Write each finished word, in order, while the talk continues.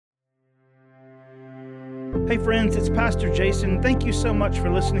Hey friends, it's Pastor Jason. Thank you so much for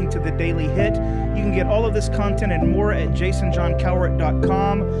listening to The Daily Hit. You can get all of this content and more at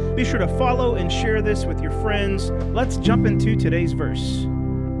jasonjohncowart.com. Be sure to follow and share this with your friends. Let's jump into today's verse.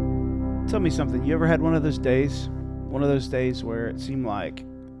 Tell me something. You ever had one of those days? One of those days where it seemed like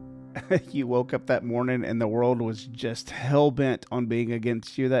you woke up that morning and the world was just hell-bent on being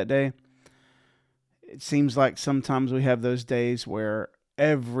against you that day? It seems like sometimes we have those days where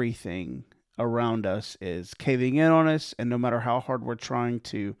everything around us is caving in on us, and no matter how hard we're trying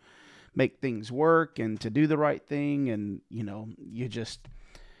to make things work and to do the right thing, and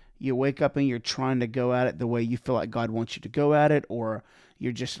you wake up and you're trying to go at it the way you feel like God wants you to go at it, or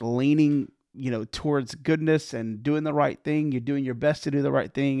you're just leaning towards goodness and doing the right thing. You're doing your best to do the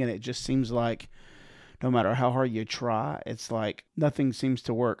right thing, and it just seems like no matter how hard you try, it's like nothing seems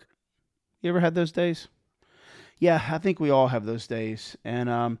to work. You ever had those days? Yeah, I think we all have those days.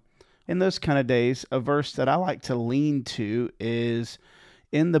 And in those kind of days, a verse that I like to lean to is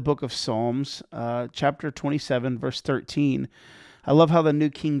in the book of Psalms, chapter 27, verse 13. I love how the New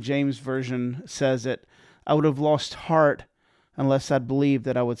King James Version says it. I would have lost heart unless I'd believed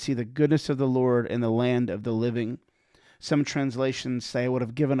that I would see the goodness of the Lord in the land of the living. Some translations say I would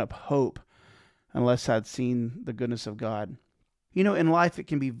have given up hope unless I'd seen the goodness of God. In life, it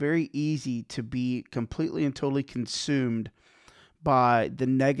can be very easy to be completely and totally consumed by the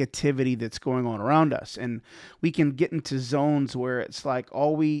negativity that's going on around us. And we can get into zones where it's like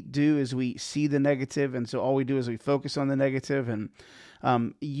all we do is we see the negative, and so all we do is we focus on the negative. And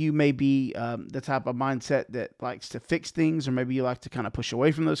you may be the type of mindset that likes to fix things, or maybe you like to kind of push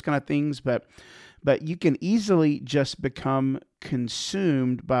away from those kind of things, but you can easily just become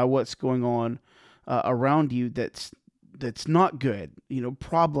consumed by what's going on around you that's not good,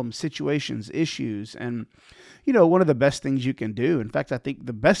 problems, situations, issues. And, one of the best things you can do, in fact, I think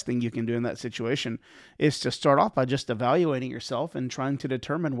the best thing you can do in that situation is to start off by just evaluating yourself and trying to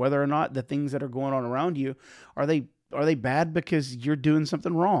determine whether or not the things that are going on around you, are they bad because you're doing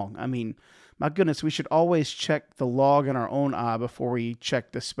something wrong? I mean, my goodness, we should always check the log in our own eye before we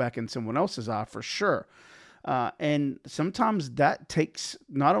check the speck in someone else's eye, for sure. And sometimes that takes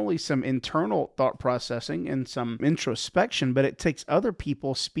not only some internal thought processing and some introspection, but it takes other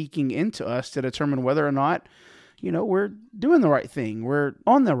people speaking into us to determine whether or not, we're doing the right thing, we're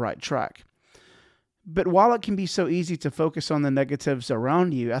on the right track. But while it can be so easy to focus on the negatives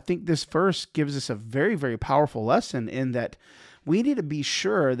around you, I think this verse gives us a very, very powerful lesson in that we need to be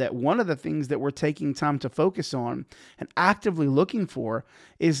sure that one of the things that we're taking time to focus on and actively looking for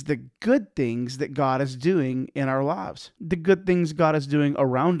is the good things that God is doing in our lives, the good things God is doing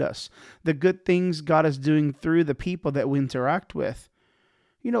around us, the good things God is doing through the people that we interact with.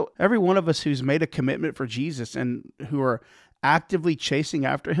 Every one of us who's made a commitment for Jesus and who are actively chasing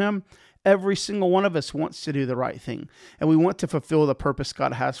after him, every single one of us wants to do the right thing, and we want to fulfill the purpose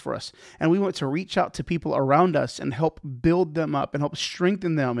God has for us, and we want to reach out to people around us and help build them up and help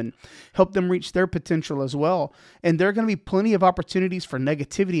strengthen them and help them reach their potential as well. And there are going to be plenty of opportunities for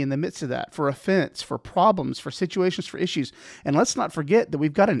negativity in the midst of that, for offense, for problems, for situations, for issues. And let's not forget that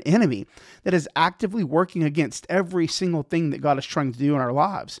we've got an enemy that is actively working against every single thing that God is trying to do in our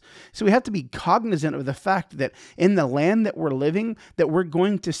lives. So we have to be cognizant of the fact that in the land that we're living, that we're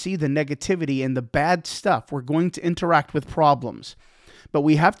going to see the negativity and the bad stuff. We're going to interact with problems. But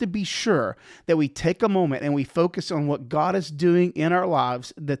we have to be sure that we take a moment and we focus on what God is doing in our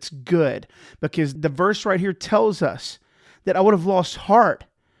lives that's good. Because the verse right here tells us that I would have lost heart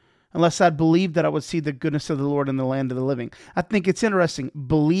unless I'd believed that I would see the goodness of the Lord in the land of the living. I think it's interesting.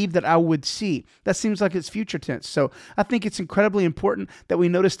 Believe that I would see. That seems like it's future tense. So I think it's incredibly important that we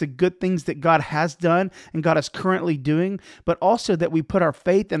notice the good things that God has done and God is currently doing, but also that we put our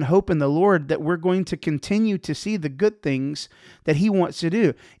faith and hope in the Lord that we're going to continue to see the good things that he wants to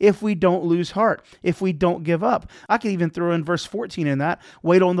do if we don't lose heart, if we don't give up. I could even throw in verse 14 in that.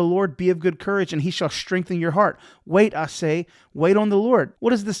 Wait on the Lord, be of good courage, and he shall strengthen your heart. Wait, I say, wait on the Lord.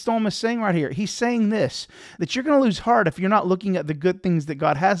 What is the psalmist saying right here? He's saying this, that you're going to lose heart if you're not looking at the good things that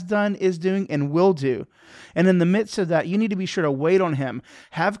God has done, is doing, and will do. And in the midst of that, you need to be sure to wait on him.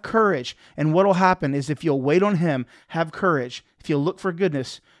 Have courage. And what will happen is if you'll wait on him, have courage, if you'll look for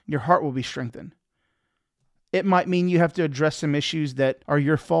goodness, your heart will be strengthened. It might mean you have to address some issues that are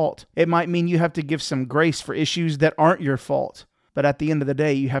your fault. It might mean you have to give some grace for issues that aren't your fault. But at the end of the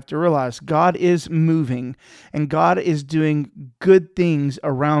day, you have to realize God is moving and God is doing good things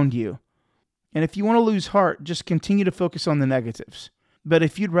around you. And if you want to lose heart, just continue to focus on the negatives. But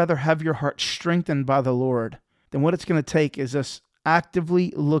if you'd rather have your heart strengthened by the Lord, then what it's going to take is us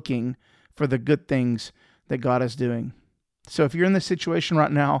actively looking for the good things that God is doing. So if you're in this situation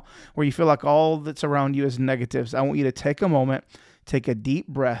right now where you feel like all that's around you is negatives, I want you to take a moment, take a deep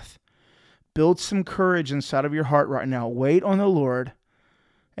breath, build some courage inside of your heart right now. Wait on the Lord,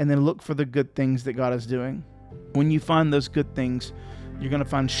 and then look for the good things that God is doing. When you find those good things, you're going to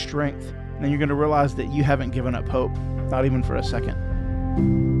find strength, and you're going to realize that you haven't given up hope, not even for a second.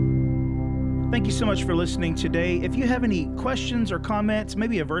 Thank you so much for listening today. If you have any questions or comments,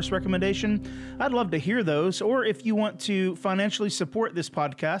 maybe a verse recommendation, I'd love to hear those. Or if you want to financially support this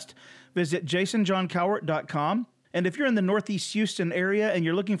podcast, visit jasonjohncowart.com. And if you're in the Northeast Houston area and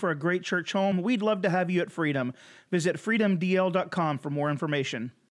you're looking for a great church home, we'd love to have you at Freedom. Visit freedomdl.com for more information.